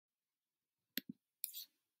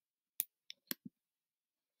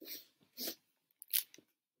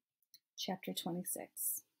Chapter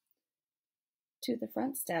 26. To the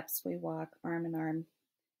front steps we walk arm in arm.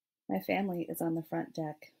 My family is on the front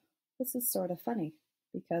deck. This is sort of funny,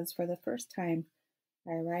 because for the first time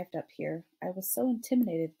I arrived up here, I was so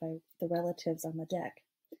intimidated by the relatives on the deck.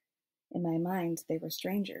 In my mind, they were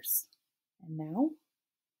strangers. And now?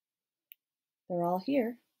 They're all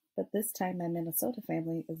here, but this time my Minnesota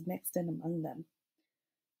family is mixed in among them.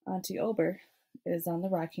 Auntie Ober is on the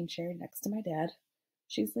rocking chair next to my dad.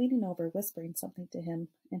 She's leaning over, whispering something to him,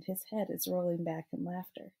 and his head is rolling back in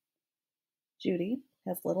laughter. Judy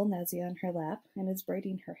has little Nezzy on her lap and is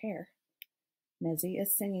braiding her hair. Nezzy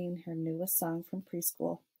is singing her newest song from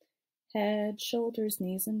preschool, Head, Shoulders,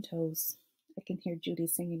 Knees, and Toes. I can hear Judy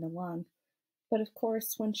singing along, but of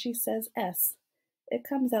course when she says S, it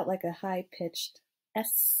comes out like a high-pitched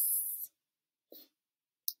S.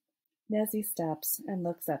 Nezzy stops and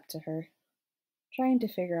looks up to her, trying to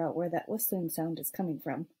figure out where that whistling sound is coming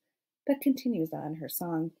from, but continues on her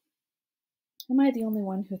song. Am I the only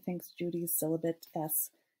one who thinks Judy's syllabate S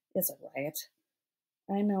is a riot?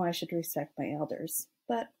 I know I should respect my elders,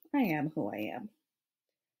 but I am who I am.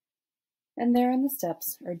 And there on the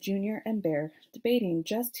steps are Junior and Bear debating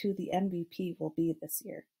just who the MVP will be this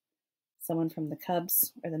year. Someone from the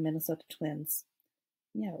Cubs or the Minnesota Twins.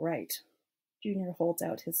 Yeah, right. Junior holds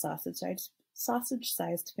out his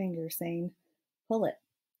sausage-sized finger, saying, "Pull it."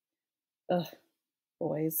 Ugh,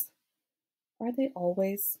 boys. Are they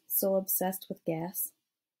always so obsessed with gas?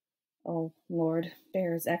 Oh, Lord,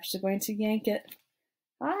 Bear is actually going to yank it.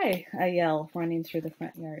 "Hi," I yell, running through the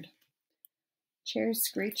front yard. Chairs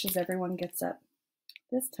screech as everyone gets up.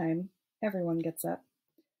 This time, everyone gets up.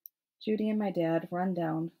 Judy and my dad run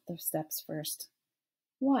down the steps first.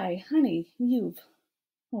 "Why, honey, you've—"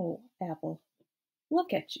 "Oh, Apple,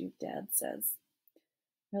 look at you," Dad says.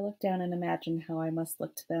 I look down and imagine how I must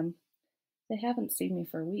look to them. They haven't seen me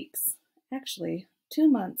for weeks. Actually, 2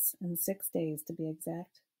 months and 6 days to be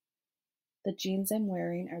exact. The jeans I'm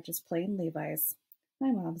wearing are just plain Levi's,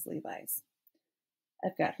 my mom's Levi's.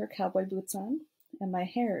 I've got her cowboy boots on, and my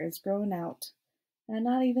hair is growing out, and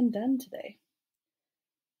not even done today.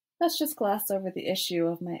 Let's just gloss over the issue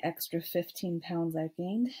of my extra 15 pounds I've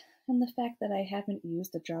gained, and the fact that I haven't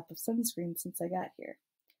used a drop of sunscreen since I got here.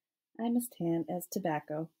 I'm as tan as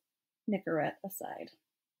tobacco, Nicorette aside.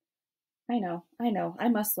 I know, I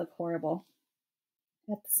must look horrible.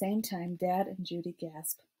 At the same time, Dad and Judy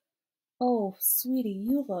gasp. "Oh, sweetie,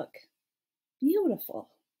 you look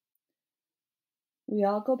beautiful." We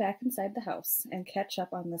all go back inside the house and catch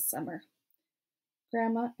up on this summer.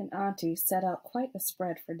 Grandma and Auntie set out quite a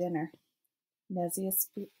spread for dinner. Nezzy is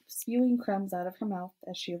spewing crumbs out of her mouth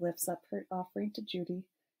as she lifts up her offering to Judy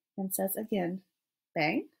and says again,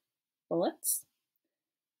 "Bang? Bullets?"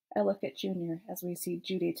 I look at Junior as we see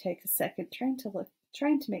Judy take a second trying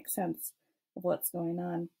to make sense of what's going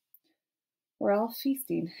on. We're all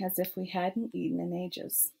feasting as if we hadn't eaten in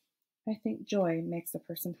ages. I think joy makes a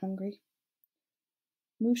person hungry.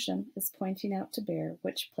 Musham is pointing out to Bear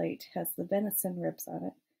which plate has the venison ribs on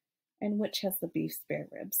it and which has the beef spare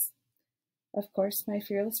ribs. Of course, my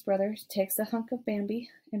fearless brother takes a hunk of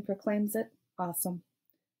Bambi and proclaims it awesome.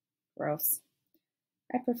 Gross.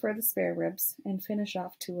 I prefer the spare ribs and finish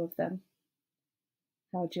off 2 of them.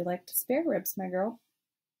 How'd you like the spare ribs, my girl?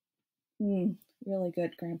 Really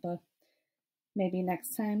good, Grandpa. Maybe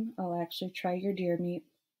next time I'll actually try your deer meat.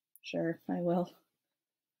 Sure, I will.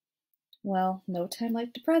 Well, no time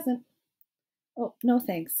like the present. Oh, no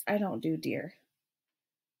thanks, I don't do deer.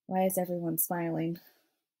 Why is everyone smiling?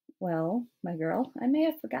 Well, my girl, I may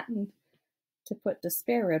have forgotten to put the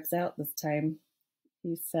spare ribs out this time,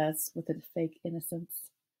 he says with a fake innocence.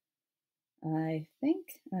 I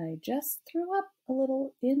think I just threw up a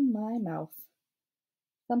little in my mouth.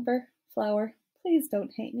 Thumper, Flower, please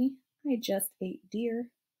don't hate me. I just ate deer.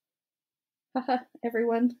 Haha,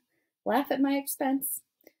 everyone, laugh at my expense.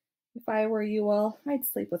 If I were you all, I'd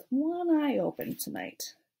sleep with one eye open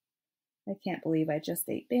tonight. I can't believe I just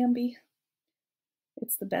ate Bambi.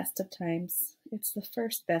 It's the best of times. It's the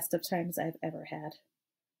first best of times I've ever had.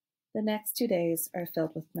 The next 2 days are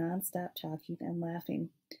filled with non-stop talking and laughing,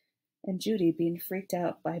 and Judy being freaked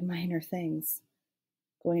out by minor things.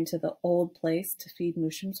 Going to the old place to feed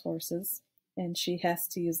Musham's horses, and she has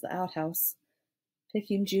to use the outhouse.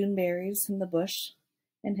 Picking June berries in the bush,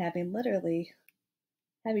 and having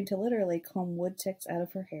to literally comb wood ticks out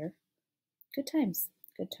of her hair. Good times,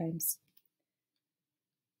 good times.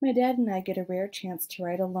 My dad and I get a rare chance to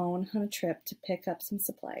ride alone on a trip to pick up some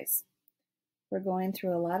supplies. We're going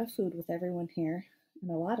through a lot of food with everyone here, and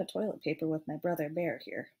a lot of toilet paper with my brother Bear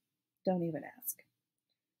here. Don't even ask.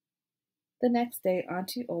 The next day,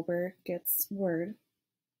 Auntie Ober gets word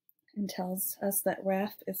and tells us that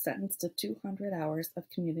Raph is sentenced to 200 hours of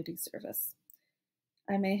community service.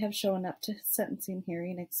 I may have shown up to his sentencing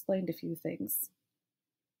hearing and explained a few things.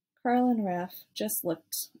 Carl and Raph just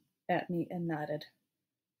looked at me and nodded.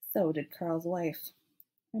 So did Carl's wife.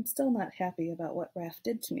 I'm still not happy about what Raph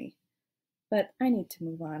did to me, but I need to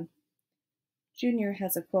move on. Junior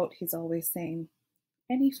has a quote he's always saying,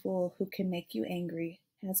 "Any fool who can make you angry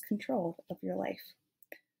has control of your life."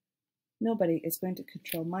 Nobody is going to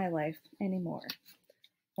control my life anymore.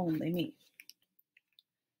 Only me.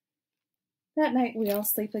 That night we all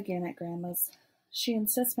sleep again at Grandma's. She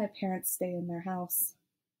insists my parents stay in their house.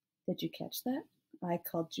 Did you catch that? I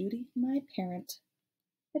called Judy my parent.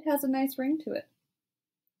 It has a nice ring to it.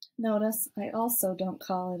 Notice I also don't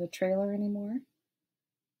call it a trailer anymore.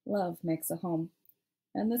 Love makes a home,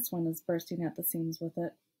 and this one is bursting at the seams with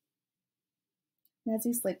it.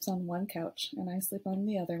 Nezzy sleeps on one couch, and I sleep on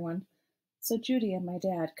the other one, so Judy and my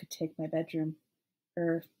dad could take my bedroom.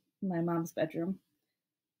 My mom's bedroom.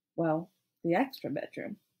 Well, the extra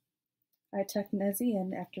bedroom. I tuck Nezzy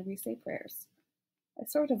in after we say prayers. I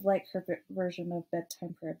sort of like her version of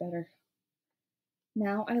bedtime prayer better.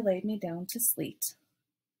 Now I laid me down to sleep.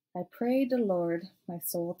 I prayed the Lord my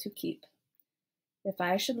soul to keep. If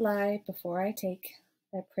I should lie before I take,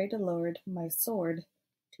 I pray the Lord my sword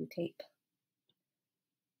to tape.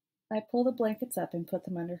 I pull the blankets up and put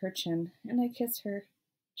them under her chin, and I kiss her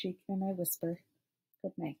cheek and I whisper,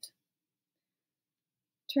 "Good night."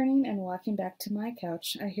 Turning and walking back to my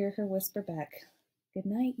couch, I hear her whisper back, "Good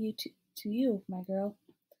night to you, my girl."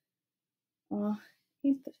 Aw,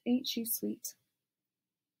 ain't she sweet?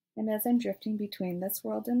 And as I'm drifting between this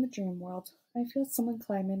world and the dream world, I feel someone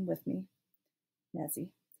climb in with me.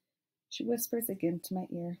 Nezzy. She whispers again to my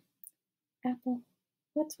ear, "Apple,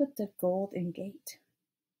 what's with the golden gate?"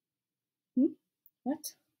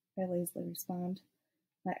 What? I lazily respond,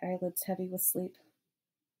 my eyelids heavy with sleep.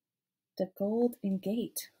 The golden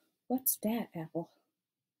gate. What's that, Apple?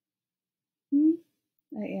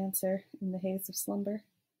 I answer in the haze of slumber.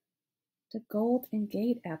 The golden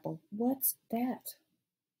gate, Apple. What's that?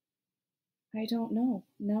 I don't know.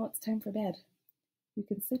 Now it's time for bed. You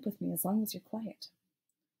can sleep with me as long as you're quiet.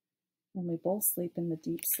 And we both sleep in the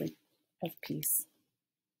deep sleep of peace.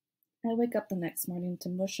 I wake up the next morning to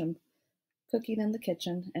Musham cooking in the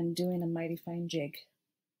kitchen and doing a mighty fine jig.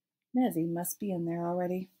 Nezzy must be in there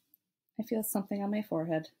already. I feel something on my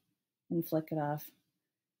forehead and flick it off.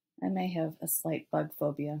 I may have a slight bug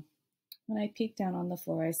phobia. When I peek down on the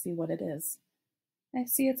floor, I see what it is. I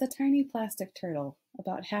see it's a tiny plastic turtle,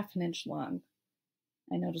 about half an inch long.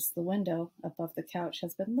 I notice the window above the couch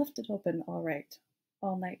has been lifted open all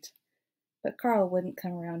night. But Carl wouldn't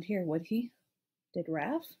come around here, would he? Did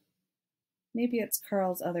Raph? Maybe it's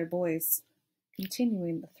Carl's other boys,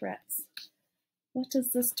 continuing the threats. What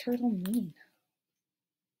does this turtle mean?